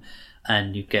perform,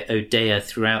 and you get Odeia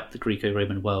throughout the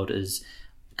Greco-Roman world as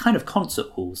kind of concert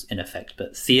halls in effect,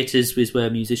 but theatres was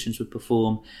where musicians would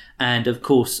perform, and of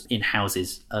course in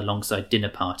houses alongside dinner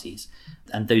parties.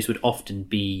 And those would often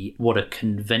be what are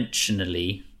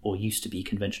conventionally, or used to be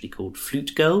conventionally, called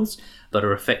flute girls, but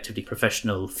are effectively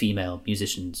professional female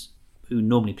musicians who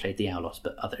normally played the aulos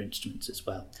but other instruments as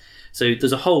well. So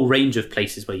there's a whole range of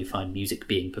places where you find music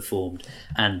being performed,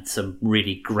 and some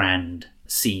really grand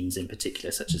scenes in particular,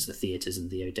 such as the theatres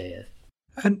and the Odeia.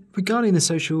 And regarding the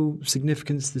social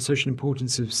significance, the social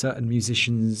importance of certain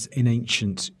musicians in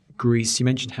ancient Greece, you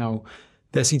mentioned how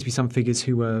there seem to be some figures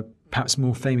who were perhaps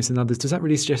more famous than others. Does that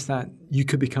really suggest that you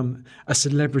could become a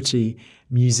celebrity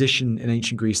musician in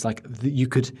ancient Greece, like that you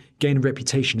could gain a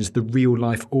reputation as the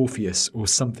real-life Orpheus or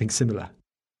something similar?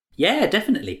 Yeah,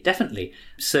 definitely.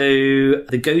 So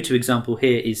the go-to example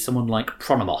here is someone like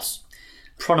Pronomos.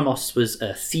 Pronomos was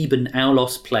a Theban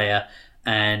aulos player,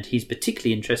 and he's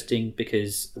particularly interesting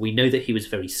because we know that he was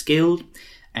very skilled,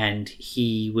 and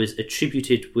he was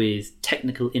attributed with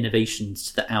technical innovations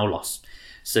to the aulos.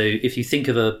 So if you think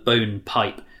of a bone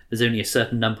pipe, there's only a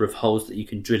certain number of holes that you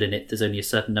can drill in it. There's only a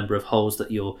certain number of holes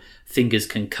that your fingers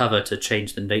can cover to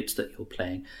change the notes that you're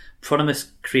playing.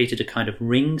 Pronomos created a kind of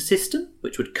ring system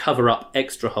which would cover up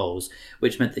extra holes,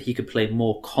 which meant that he could play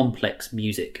more complex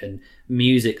music, and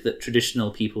music that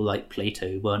traditional people like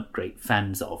Plato weren't great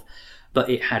fans of. But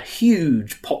it had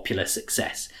huge popular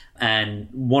success. And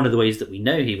one of the ways that we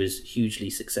know he was hugely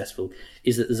successful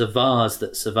is that there's a vase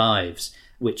that survives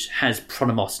which has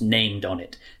Pronomos named on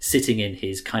it, sitting in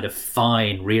his kind of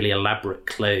fine, really elaborate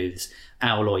clothes,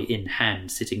 auloi in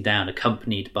hand, sitting down,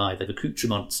 accompanied by the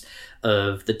accoutrements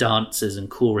of the dancers and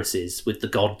choruses with the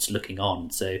gods looking on.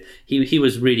 So he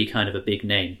was really kind of a big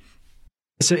name.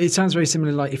 So it sounds very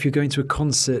similar, like if you're going to a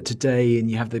concert today and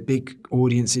you have the big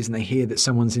audiences and they hear that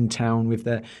someone's in town with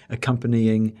their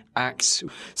accompanying acts.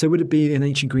 So would it be in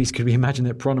ancient Greece, could we imagine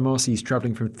that Pronomos, he's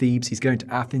travelling from Thebes, he's going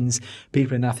to Athens,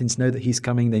 people in Athens know that he's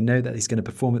coming, they know that he's going to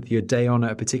perform at the Odeon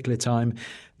at a particular time,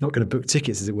 not going to book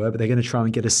tickets as it were, but they're going to try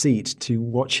and get a seat to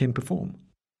watch him perform?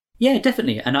 Yeah,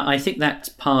 definitely. And I think that's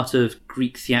part of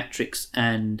Greek theatrics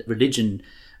and religion.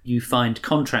 You find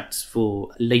contracts for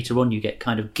later on, you get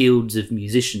kind of guilds of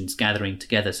musicians gathering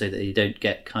together so that they don't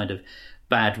get kind of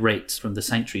bad rates from the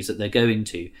sanctuaries that they're going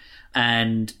to.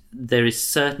 And there is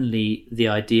certainly the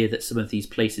idea that some of these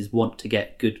places want to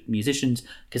get good musicians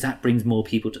because that brings more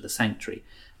people to the sanctuary.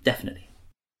 Definitely.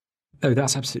 Oh,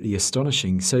 that's absolutely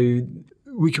astonishing. So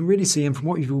we can really see, and from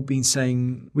what you've all been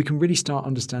saying, we can really start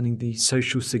understanding the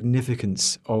social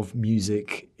significance of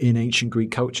music in ancient Greek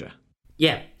culture.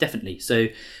 Yeah, definitely. So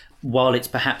while it's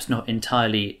perhaps not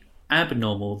entirely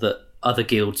abnormal that Other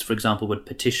guilds, for example, would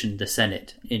petition the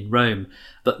Senate in Rome.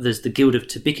 But there's the Guild of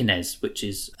Tibicines, which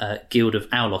is a guild of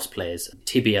aulos players,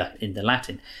 tibia in the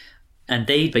Latin. And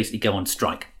they basically go on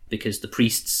strike because the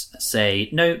priests say,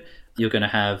 no, you're going to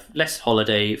have less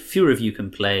holiday, fewer of you can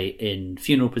play in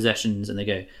funeral processions. And they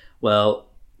go, well,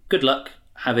 good luck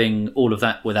having all of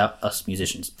that without us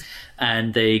musicians.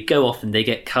 And they go off and they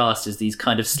get cast as these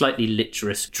kind of slightly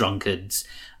liturous drunkards.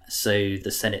 So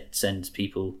the Senate sends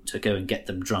people to go and get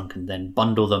them drunk and then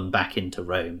bundle them back into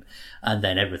Rome. And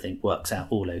then everything works out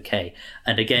all okay.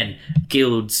 And again,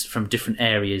 guilds from different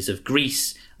areas of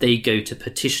Greece, they go to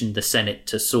petition the Senate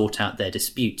to sort out their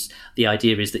disputes. The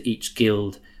idea is that each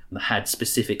guild had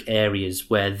specific areas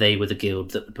where they were the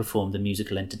guild that would perform the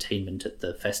musical entertainment at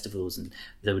the festivals, and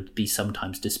there would be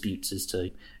sometimes disputes as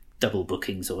to double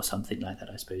bookings or something like that,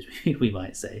 I suppose we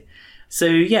might say. So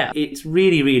yeah, it's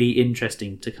really, really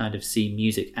interesting to kind of see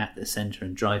music at the centre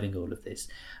and driving all of this.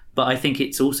 But I think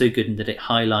it's also good in that it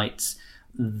highlights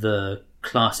the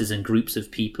classes and groups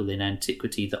of people in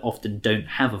antiquity that often don't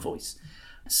have a voice.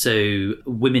 So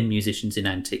women musicians in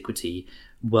antiquity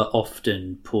were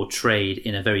often portrayed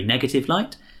in a very negative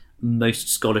light. Most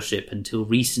scholarship until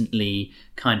recently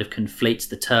kind of conflates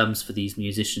the terms for these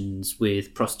musicians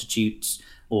with prostitutes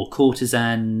or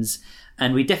courtesans.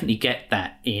 And we definitely get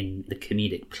that in the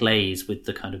comedic plays with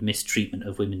the kind of mistreatment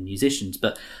of women musicians.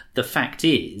 But the fact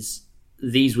is,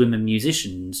 these women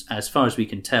musicians, as far as we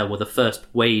can tell, were the first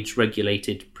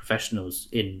wage-regulated professionals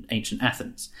in ancient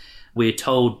Athens. We're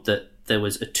told that there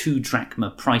was a 2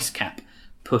 drachma price cap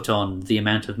put on the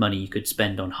amount of money you could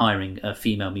spend on hiring a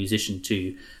female musician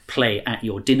to play at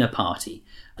your dinner party.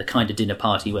 The kind of dinner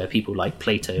party where people like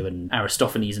Plato and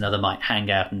Aristophanes and other might hang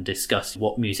out and discuss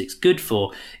what music's good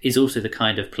for is also the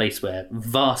kind of place where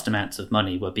vast amounts of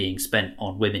money were being spent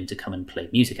on women to come and play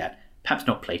music at. Perhaps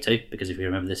not Plato, because if you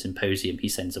remember the symposium, he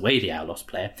sends away the aulos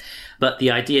player. But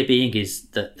the idea being is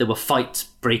that there were fights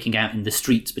breaking out in the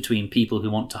streets between people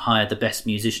who want to hire the best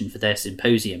musician for their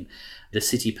symposium. The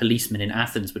city policemen in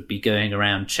Athens would be going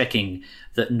around checking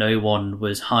that no one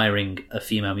was hiring a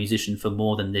female musician for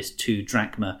more than this 2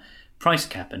 drachma price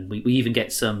cap. And we even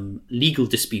get some legal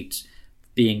disputes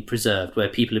being preserved where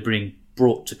people are being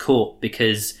brought to court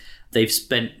because they've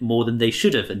spent more than they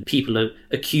should have, and people are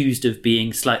accused of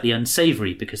being slightly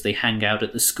unsavoury because they hang out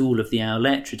at the school of the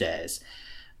Auletridaires.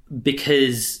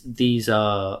 Because these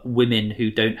are women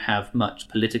who don't have much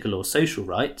political or social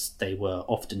rights, they were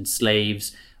often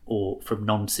slaves or from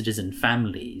non-citizen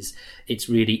families, it's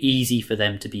really easy for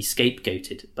them to be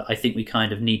scapegoated. But I think we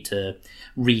kind of need to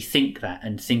rethink that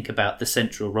and think about the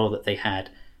central role that they had,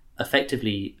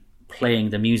 effectively playing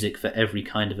the music for every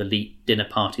kind of elite dinner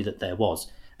party that there was.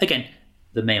 Again,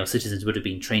 the male citizens would have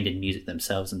been trained in music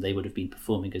themselves and they would have been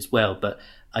performing as well. But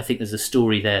I think there's a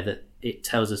story there that it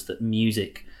tells us that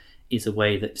music is a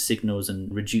way that signals and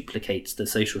reduplicates the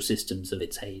social systems of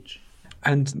its age.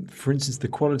 And for instance, the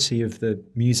quality of the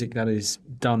music that is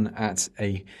done at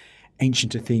a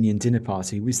ancient Athenian dinner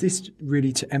party, was this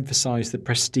really to emphasize the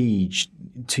prestige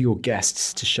to your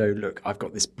guests, to show, look, I've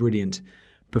got this brilliant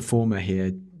performer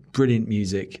here, brilliant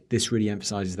music. This really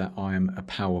emphasizes that I am a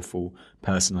powerful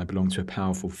person. I belong to a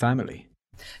powerful family.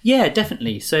 Yeah,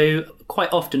 definitely. So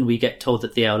quite often we get told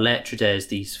that the Auletridaires,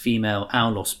 these female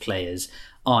aulos players,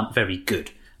 aren't very good.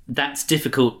 That's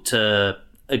difficult to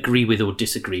agree with or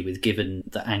disagree with given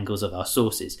the angles of our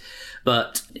sources.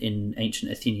 But in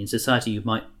ancient Athenian society, you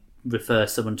might refer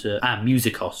someone to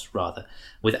amusikos, rather,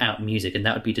 without music, and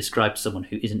that would be described as someone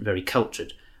who isn't very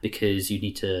cultured, because you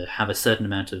need to have a certain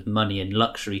amount of money and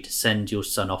luxury to send your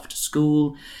son off to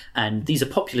school. And these are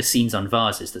popular scenes on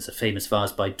vases. There's a famous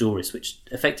vase by Doris which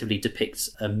effectively depicts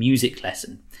a music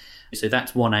lesson. So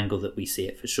that's one angle that we see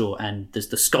it for sure. And there's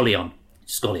the scholia,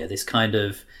 this kind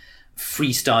of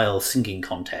freestyle singing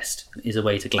contest, is a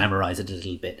way to glamorize it a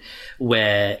little bit,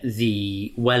 where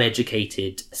the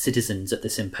well-educated citizens at the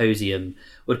symposium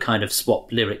would kind of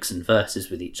swap lyrics and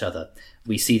verses with each other.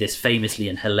 We see this famously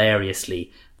and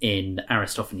hilariously in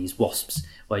Aristophanes' Wasps,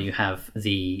 where you have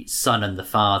the son and the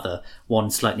father,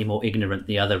 one slightly more ignorant than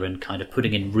the other, and kind of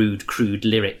putting in rude, crude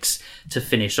lyrics to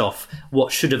finish off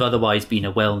what should have otherwise been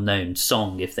a well-known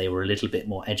song if they were a little bit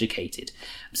more educated.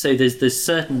 So there's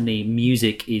certainly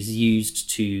music is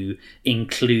used to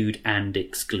include and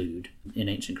exclude in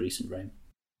ancient Greece and Rome.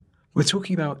 We're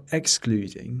talking about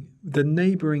excluding the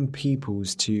neighbouring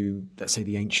peoples to, let's say,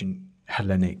 the ancient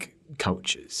Hellenic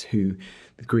cultures, who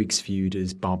the Greeks viewed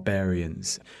as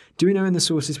barbarians. Do we know in the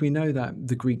sources, we know that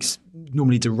the Greeks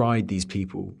normally deride these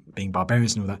people being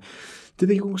barbarians and all that. Did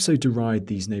they also deride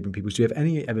these neighbouring peoples? Do you have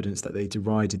any evidence that they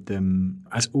derided them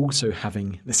as also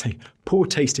having, let's say, poor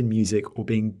taste in music or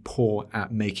being poor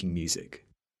at making music?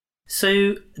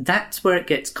 So that's where it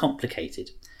gets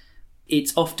complicated.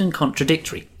 It's often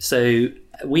contradictory. So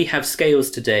we have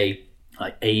scales today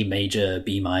like A major,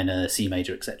 B minor, C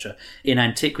major, etc. In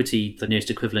antiquity, the nearest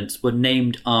equivalents were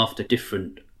named after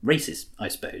different races, I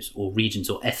suppose, or regions,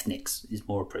 or ethnics is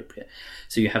more appropriate.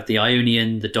 So you have the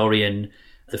Ionian, the Dorian,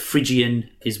 the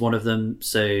Phrygian is one of them.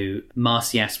 So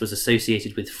Marsyas was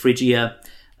associated with Phrygia.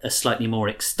 A slightly more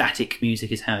ecstatic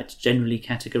music is how it's generally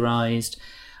categorized.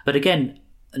 But again,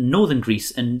 northern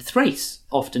Greece and Thrace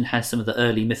often has some of the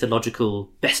early mythological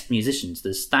best musicians.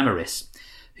 There's Thamyris,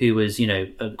 who was,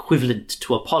 equivalent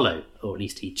to Apollo, or at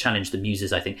least he challenged the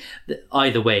muses, I think.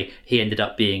 Either way, he ended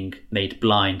up being made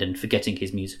blind and forgetting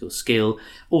his musical skill.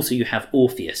 Also, you have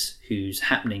Orpheus, who's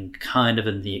happening kind of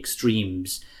in the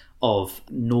extremes of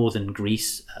northern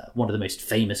Greece, one of the most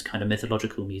famous kind of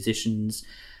mythological musicians.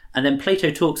 And then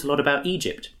Plato talks a lot about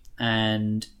Egypt,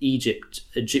 and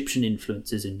Egyptian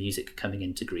influences in music coming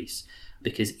into Greece,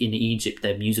 because in Egypt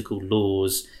their musical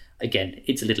laws, again,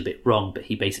 it's a little bit wrong, but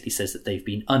he basically says that they've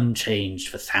been unchanged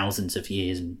for thousands of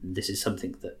years, and this is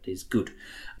something that is good.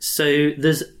 So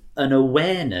there's an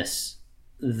awareness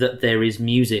that there is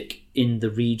music in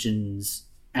the regions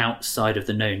outside of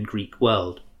the known Greek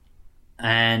world,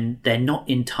 and they're not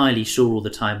entirely sure all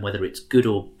the time whether it's good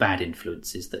or bad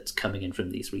influences that's coming in from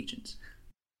these regions.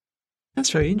 That's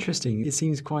very interesting. It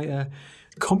seems quite a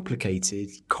complicated,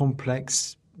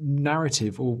 complex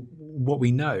narrative, or what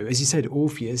we know. As you said,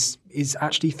 Orpheus is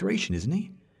actually Thracian, isn't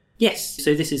he? Yes,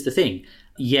 so this is the thing.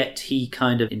 Yet he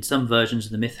kind of, in some versions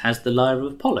of the myth, has the lyre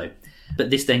of Apollo. But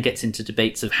this then gets into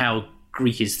debates of how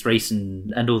Greek is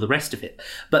Thracian and all the rest of it.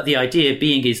 But the idea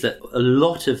being is that a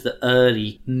lot of the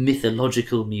early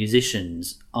mythological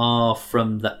musicians are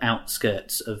from the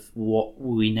outskirts of what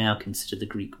we now consider the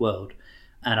Greek world.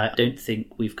 And I don't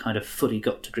think we've kind of fully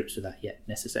got to grips with that yet,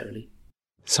 necessarily.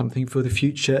 Something for the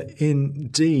future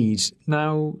indeed.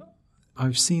 Now,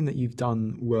 I've seen that you've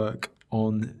done work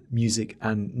on music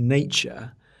and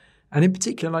nature. And in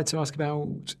particular, I'd like to ask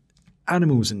about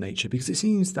animals and nature, because it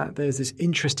seems that there's this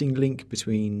interesting link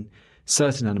between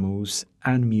certain animals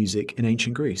and music in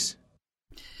ancient Greece.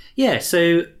 Yeah,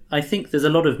 so I think there's a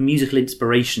lot of musical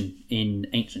inspiration in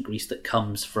ancient Greece that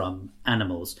comes from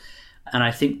animals. And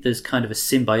I think there's kind of a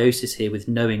symbiosis here with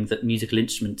knowing that musical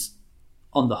instruments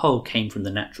on the whole came from the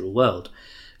natural world.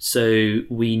 So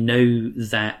we know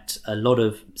that a lot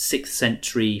of 6th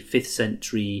century, 5th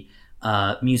century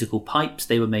musical pipes,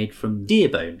 they were made from deer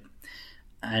bone.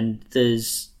 And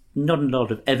there's not a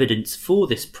lot of evidence for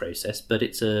this process, but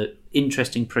it's an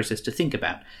interesting process to think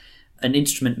about. An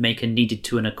instrument maker needed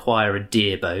to acquire a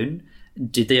deer bone.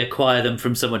 Did they acquire them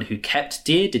from someone who kept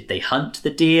deer? Did they hunt the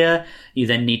deer? You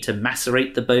then need to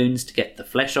macerate the bones to get the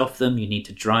flesh off them. You need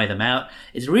to dry them out.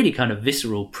 It's a really kind of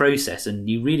visceral process, and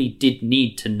you really did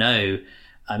need to know.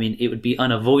 I mean, it would be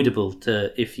unavoidable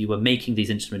to, if you were making these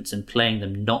instruments and playing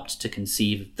them, not to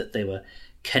conceive that they were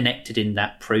connected in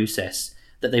that process,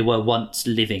 that they were once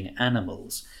living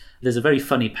animals. There's a very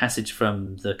funny passage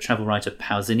from the travel writer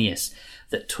Pausanias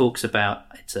that talks about,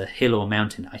 it's a hill or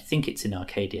mountain, I think it's in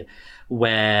Arcadia,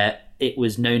 where it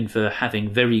was known for having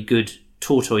very good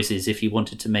tortoises if you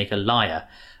wanted to make a lyre,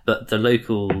 but the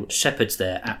local shepherds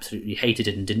there absolutely hated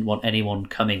it and didn't want anyone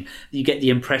coming. You get the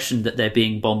impression that they're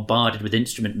being bombarded with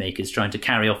instrument makers trying to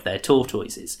carry off their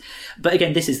tortoises. But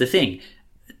again, this is the thing.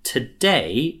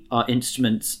 Today, our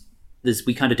instruments,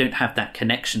 we kind of don't have that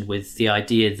connection with the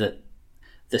idea that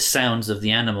the sounds of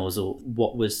the animals, or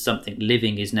what was something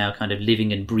living, is now kind of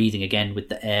living and breathing again with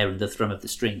the air and the thrum of the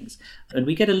strings. And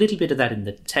we get a little bit of that in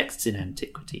the texts in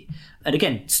antiquity. And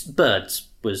again, birds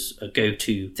was a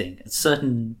go-to thing.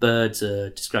 Certain birds are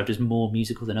described as more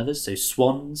musical than others. So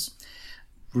swans,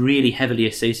 really heavily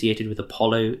associated with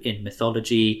Apollo in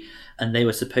mythology. And they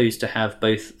were supposed to have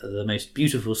both the most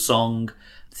beautiful song,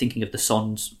 thinking of the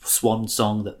swan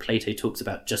song that Plato talks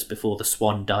about just before the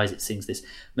swan dies. It sings this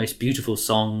most beautiful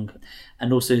song,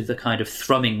 and also the kind of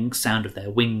thrumming sound of their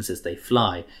wings as they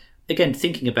fly. Again,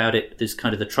 thinking about it, there's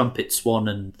kind of the trumpet swan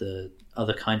and the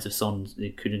other kinds of swans,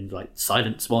 including like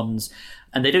silent swans,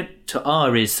 and they don't, to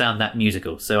our ears, sound that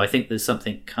musical. So I think there's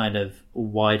something kind of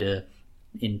wider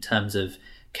in terms of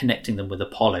connecting them with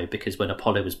Apollo, because when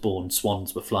Apollo was born,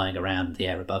 swans were flying around the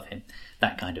air above him,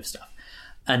 that kind of stuff.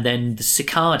 And then the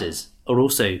cicadas are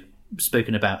also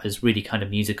spoken about as really kind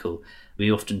of musical.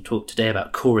 We often talk today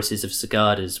about choruses of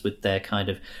cigadas with their kind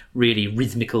of really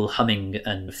rhythmical humming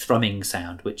and thrumming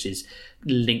sound, which is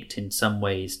linked in some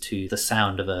ways to the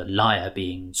sound of a lyre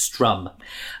being strum.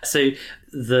 So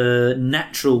the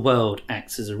natural world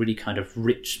acts as a really kind of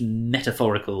rich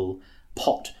metaphorical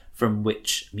pot from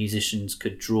which musicians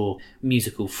could draw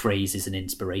musical phrases and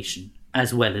inspiration,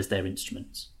 as well as their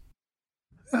instruments.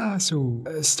 So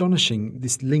astonishing,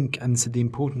 this link, and so the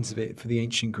importance of it for the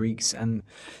ancient Greeks, and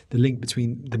the link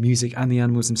between the music and the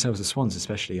animals themselves, the swans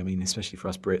especially. I mean, especially for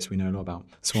us Brits, we know a lot about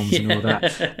swans and all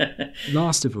that.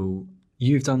 Last of all,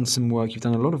 you've done some work, you've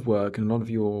done a lot of work, and a lot of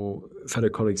your fellow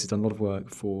colleagues have done a lot of work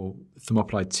for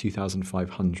Thermopylae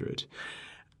 2500.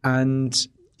 And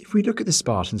if we look at the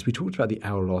Spartans, we talked about the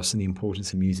aulos and the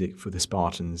importance of music for the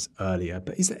Spartans earlier,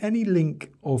 but is there any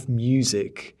link of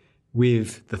music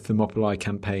with the Thermopylae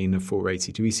campaign of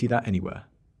 480? Do we see that anywhere?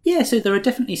 Yeah, so there are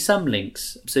definitely some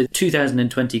links. So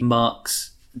 2020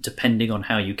 marks, depending on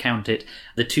how you count it,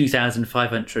 the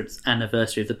 2500th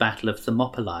anniversary of the Battle of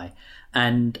Thermopylae.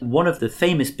 And one of the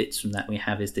famous bits from that we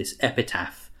have is this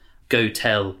epitaph, "Go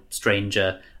tell,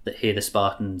 stranger, that here the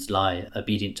Spartans lie,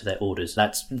 obedient to their orders."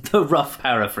 That's the rough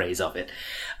paraphrase of it.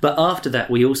 But after that,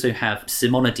 we also have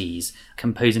Simonides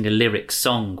composing a lyric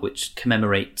song which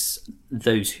commemorates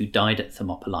those who died at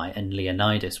Thermopylae, and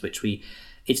Leonidas,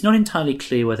 it's not entirely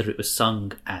clear whether it was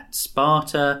sung at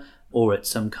Sparta or at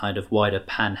some kind of wider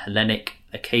pan-Hellenic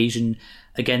occasion.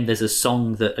 Again, there's a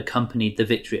song that accompanied the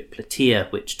victory at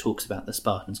Plataea, which talks about the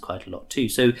Spartans quite a lot too.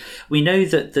 So we know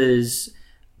that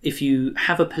if you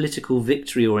have a political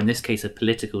victory, or in this case a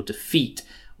political defeat,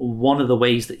 one of the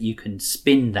ways that you can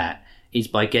spin that is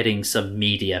by getting some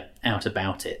media out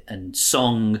about it, and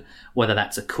song, whether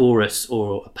that's a chorus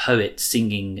or a poet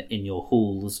singing in your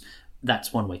halls,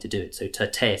 that's one way to do it. So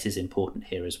Tyrtaeus is important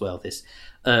here as well, this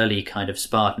early kind of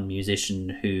Spartan musician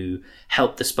who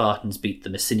helped the Spartans beat the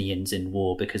Messenians in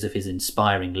war because of his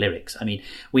inspiring lyrics. I mean,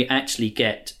 we actually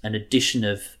get an edition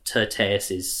of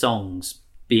Tyrtaeus's songs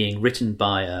being written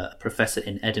by a professor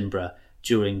in Edinburgh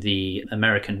during the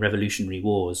American Revolutionary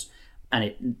Wars.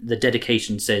 And the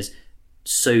dedication says,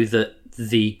 "So that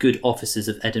the good officers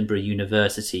of Edinburgh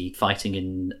University fighting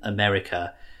in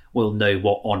America will know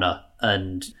what honour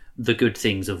and the good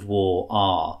things of war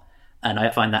are." And I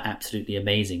find that absolutely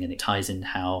amazing, and it ties in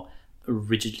how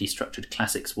rigidly structured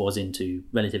classics was into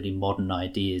relatively modern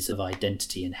ideas of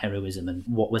identity and heroism and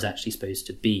what was actually supposed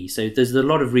to be. So there's a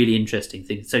lot of really interesting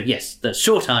things. So yes, the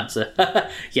short answer,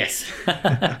 yes.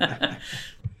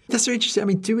 That's so interesting. I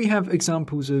mean, do we have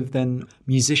examples of then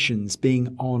musicians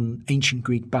being on ancient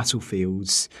Greek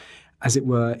battlefields, as it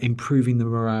were, improving the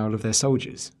morale of their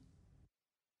soldiers?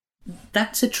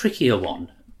 That's a trickier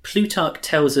one. Plutarch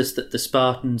tells us that the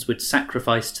Spartans would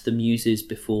sacrifice to the Muses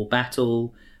before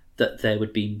battle, that there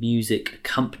would be music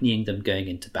accompanying them going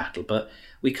into battle. But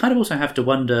we kind of also have to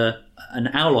wonder, an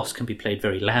aulos can be played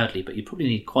very loudly, but you probably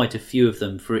need quite a few of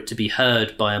them for it to be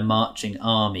heard by a marching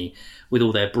army with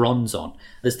all their bronze on.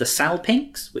 There's the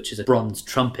salpinx, which is a bronze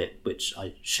trumpet, which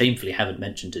I shamefully haven't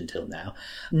mentioned until now.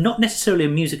 Not necessarily a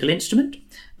musical instrument,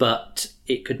 but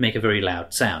it could make a very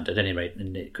loud sound at any rate,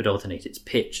 and it could alternate its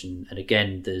pitch. And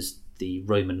again, there's the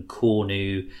Roman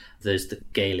cornu, there's the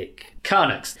Gaelic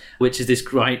carnax, which is this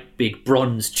great big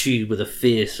bronze tube with a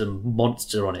fearsome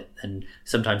monster on it, and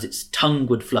sometimes its tongue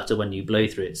would flutter when you blow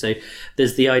through it. So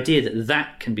there's the idea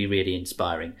that can be really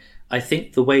inspiring. I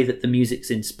think the way that the music's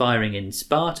inspiring in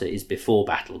Sparta is before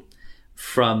battle.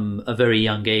 From a very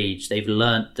young age, they've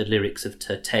learnt the lyrics of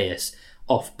Tyrtaeus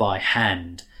off by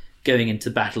hand. Going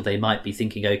into battle, they might be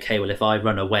thinking, okay, well, if I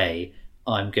run away,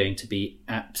 I'm going to be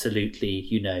absolutely,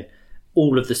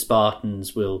 all of the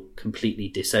Spartans will completely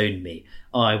disown me.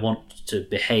 I want to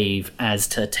behave as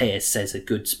Tyrtaeus says a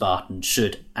good Spartan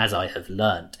should, as I have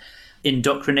learnt.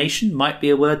 Indoctrination might be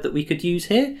a word that we could use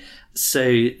here.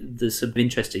 So there's some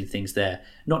interesting things there.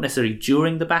 Not necessarily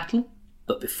during the battle,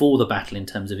 but before the battle in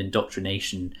terms of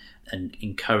indoctrination and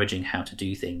encouraging how to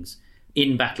do things.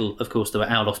 In battle, of course, there were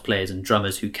aulos players and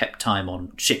drummers who kept time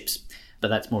on ships, but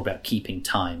that's more about keeping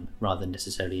time rather than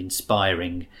necessarily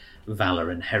inspiring valour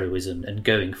and heroism and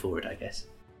going for it, I guess.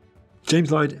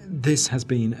 James Lloyd, this has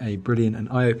been a brilliant and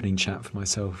eye-opening chat for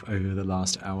myself over the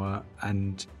last hour,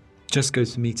 and just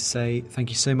goes for me to say thank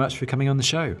you so much for coming on the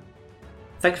show.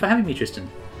 Thanks for having me, Tristan.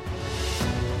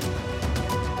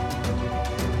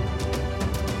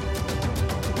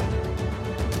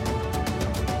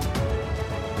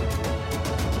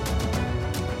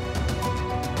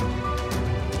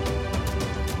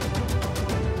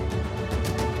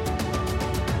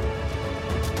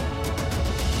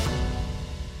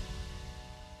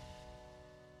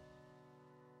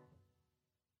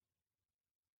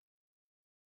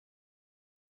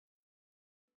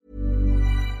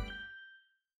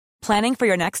 Planning for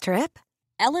your next trip?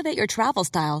 Elevate your travel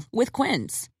style with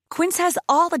Quince. Quince has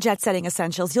all the jet-setting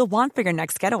essentials you'll want for your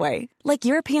next getaway, like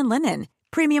European linen,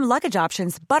 premium luggage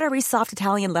options, buttery soft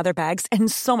Italian leather bags,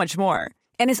 and so much more.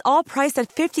 And is all priced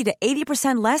at 50 to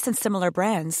 80% less than similar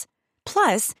brands.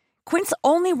 Plus, Quince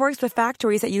only works with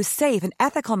factories that use safe and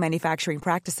ethical manufacturing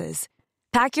practices.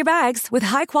 Pack your bags with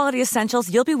high-quality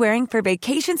essentials you'll be wearing for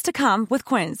vacations to come with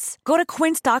Quince. Go to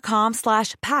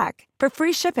quince.com/pack for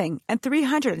free shipping and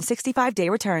 365-day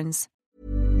returns.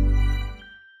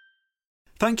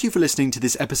 Thank you for listening to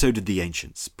this episode of The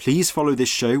Ancients. Please follow this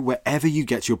show wherever you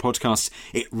get your podcasts.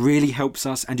 It really helps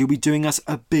us and you'll be doing us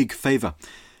a big favour.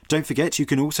 Don't forget, you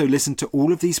can also listen to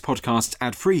all of these podcasts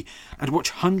ad-free and watch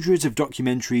hundreds of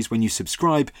documentaries when you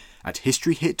subscribe at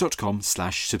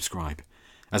historyhit.com/subscribe.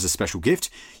 As a special gift,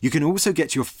 you can also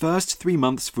get your first 3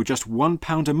 months for just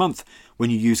 £1 a month when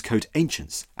you use code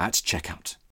ANCIENTS at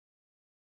checkout.